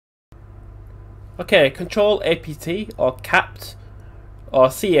Okay, Control APT or C-APT or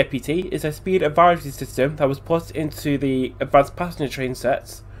C-APT is a speed advisory system that was put into the advanced passenger train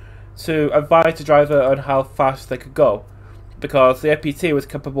sets to advise the driver on how fast they could go, because the APT was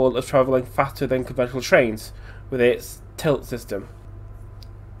capable of travelling faster than conventional trains with its tilt system.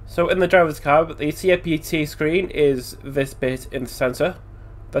 So in the driver's cab, the C-APT screen is this bit in the centre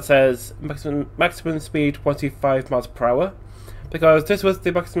that says maximum speed 125 miles per hour, because this was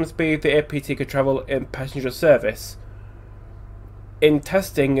the maximum speed the APT could travel in passenger service. In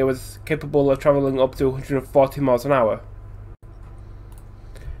testing, it was capable of travelling up to 140 miles an hour.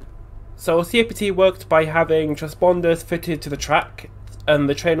 So C-APT worked by having transponders fitted to the track, and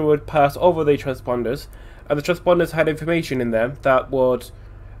the train would pass over the transponders, and the transponders had information in them that would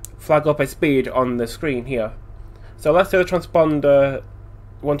flag up a speed on the screen here. So let's say the transponder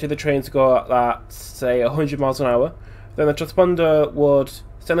wanted the train to go at, say, 100 miles an hour. Then the transponder would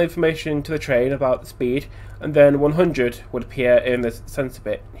send information to the train about the speed, and then 100 would appear in the sensor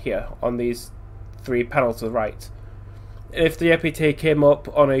bit here on these three panels to the right. If the APT came up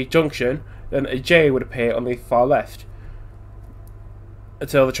on a junction, then a J would appear on the far left.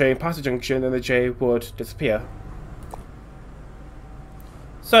 Until the train passed the junction, then the J would disappear.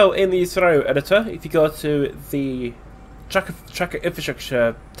 So in the scenario editor, if you go to the tracker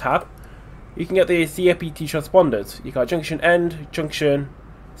infrastructure tab, you can get the C-APT transponders. You got junction end, junction,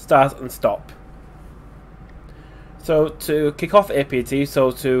 start and stop. So to kick off APT,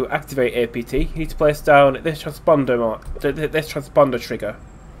 so to activate APT, you need to place down this transponder trigger.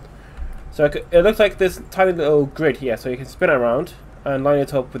 So it looks like this tiny little grid here, so you can spin it around and line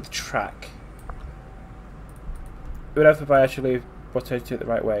it up with the track. It would have if I actually rotate it the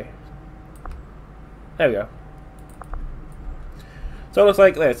right way. There we go. So it looks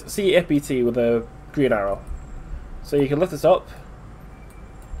like this, C-APT with a green arrow. So you can lift this up,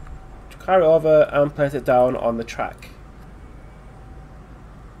 carry it over and place it down on the track.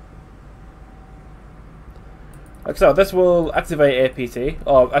 Like so, this will activate APT,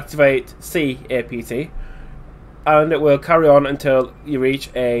 or activate C-APT, and it will carry on until you reach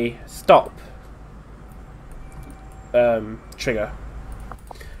a stop trigger.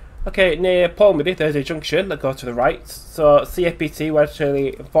 Okay, near Polmedy there's a junction that goes to the right, so C-APT will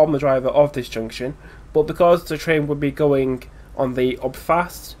actually inform the driver of this junction, but because the train would be going on the up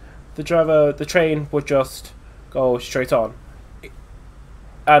fast, the train would just go straight on.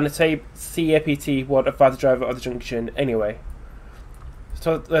 And the C-APT would advise the driver of the junction anyway.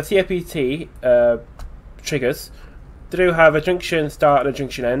 So the C-APT triggers, they do have a junction start and a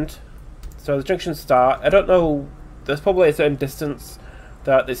junction end. So the junction start, I don't know, there's probably a certain distance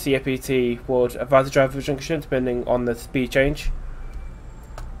that the C-APT would advise the driver of the junction depending on the speed change.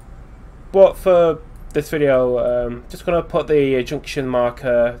 But for this video, just going to put the junction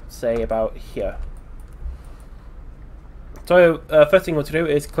marker, say, about here. So first thing I want to do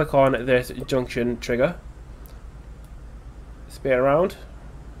is click on this junction trigger, spin it around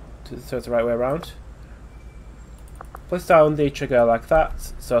so it's the right way around, place down the trigger like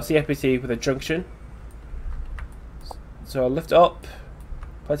that, so C-APT with a junction. So I'll lift it up,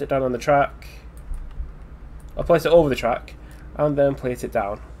 place it down on the track, I'll place it over the track, and then place it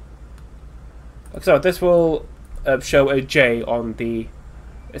down. So this will show a J on the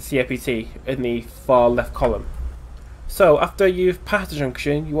C-APT in the far left column. So after you've passed the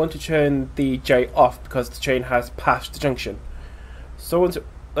junction, you want to turn the J off because the train has passed the junction. So what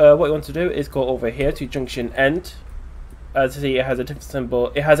you want to do is go over here to junction end. As you see, it has a different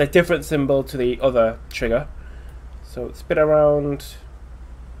symbol. It has a different symbol to the other trigger. So spin around,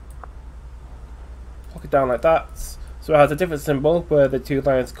 lock it down like that. So it has a different symbol where the two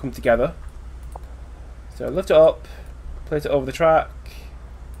lines come together. So lift it up, place it over the track,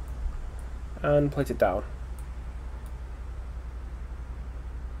 and place it down.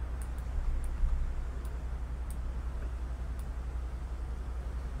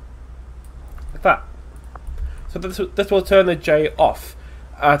 Like that. So this will turn the J off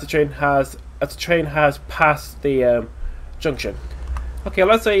as the train has passed the junction. Okay,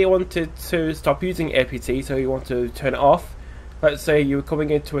 let's say you wanted to stop using APT, so you want to turn it off. Let's say you were coming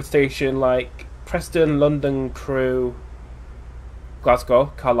into a station like Preston, London, Crewe,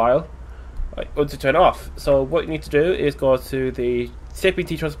 Glasgow, Carlisle. You want to turn it off. So what you need to do is go to the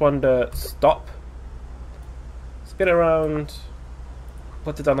C-APT transponder stop, spin it around,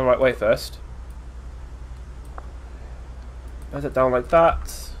 put it down the right way first. Place it down like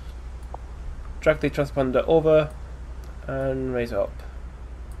that, drag the transponder over and raise it up.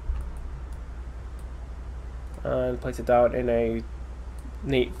 And place it down in a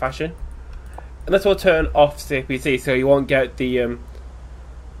neat fashion. And this will turn off C-APT, so you won't get the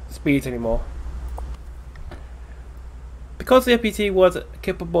speeds anymore. because the APT was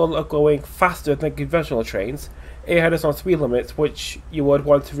capable of going faster than conventional trains, it had some speed limits which you would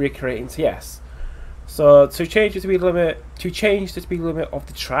want to recreate in TS. So to change the speed limit, of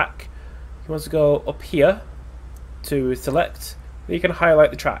the track, you want to go up here to select. Then you can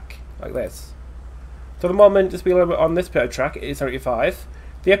highlight the track like this. So at the moment, the speed limit on this bit of track is 75.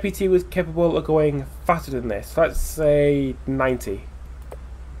 The APT was capable of going faster than this. Let's say 90.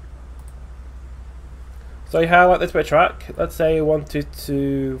 So you highlight this bit of track. Let's say you wanted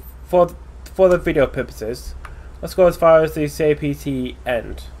to, for the video purposes, let's go as far as the C-APT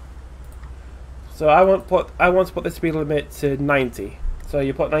end. So I want to put the speed limit to 90. So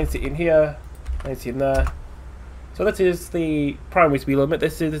you put 90 in here, 90 in there. So this is the primary speed limit.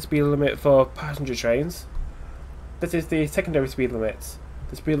 This is the speed limit for passenger trains. This is the secondary speed limit,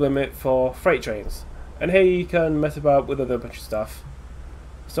 the speed limit for freight trains. And here you can mess about with other bunch of stuff.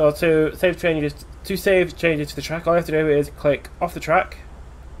 So to save changes to the track, all you have to do is click off the track.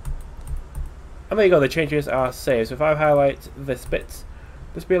 And there you go, the changes are saved. So if I highlight this bit,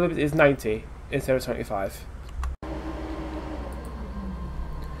 the speed limit is 90 instead of 75.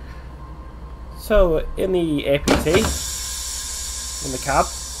 So in the APT, in the cab,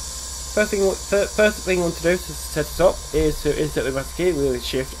 first thing you want to do to set it up is to insert the reverse key with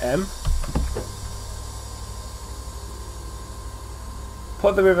Shift M.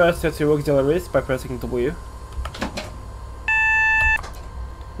 Put the reverser to auxiliaries by pressing W.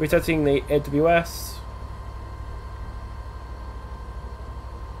 Resetting the AWS.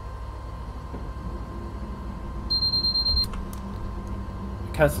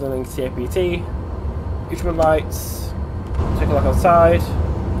 Cancelling C-APT. Instrument lights. Take a look outside.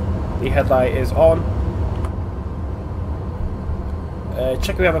 The headlight is on.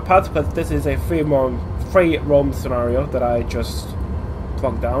 Check if we have a pad, because this is a free roam scenario that I just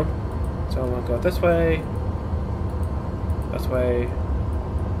plugged down. So I'm going to go this way. This way.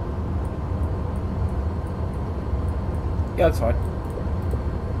 Yeah, that's fine.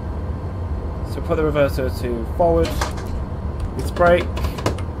 So put the reverser to forward. It's brake.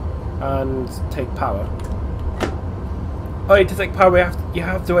 And take power. Oh, to take power, you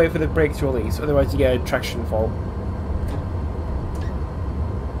have to wait for the brake to release, otherwise you get a traction fall.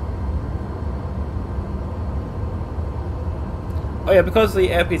 Oh yeah, because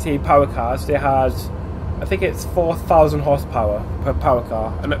the APT power cars, they had, I think it's 4,000 horsepower per power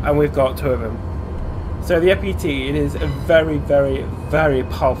car, and we've got 2 of them. So the APT, it is a very, very, very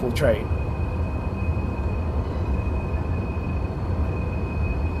powerful train.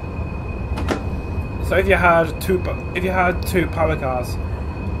 So if you had two power cars,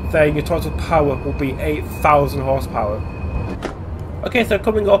 then your total power will be 8,000 horsepower. Okay, so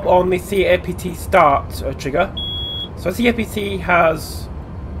coming up on the C-APT start trigger. So C-APT has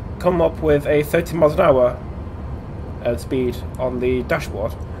come up with a 30 miles an hour speed on the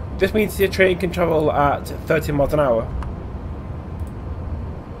dashboard. This means the train can travel at 30 miles an hour.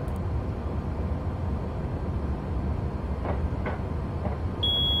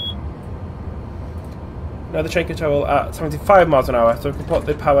 Now the train can travel at 75 miles an hour, so we can put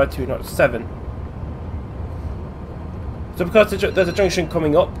the power to 0.7. So because there's a junction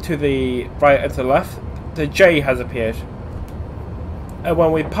coming up to the right and to the left, the J has appeared. And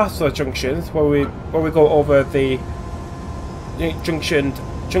when we pass those junctions, when we go over the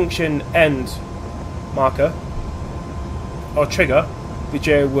junction end marker or trigger, the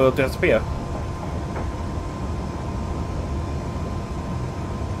J will disappear.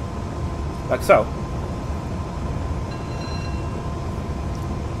 Like so.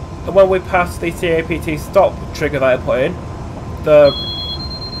 And when we pass the C-APT stop trigger that I put in, the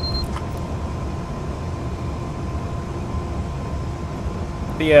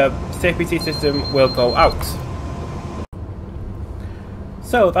C-APT system will go out.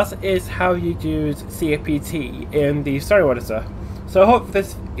 So that is how you use C-APT in the stereo editor. So I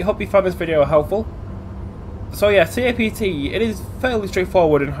hope you found this video helpful. So yeah, C-APT, it is fairly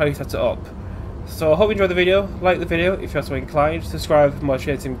straightforward in how you set it up. So I hope you enjoyed the video, like the video if you're so inclined, subscribe for more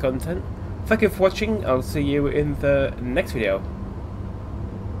sharing content. Thank you for watching, I'll see you in the next video.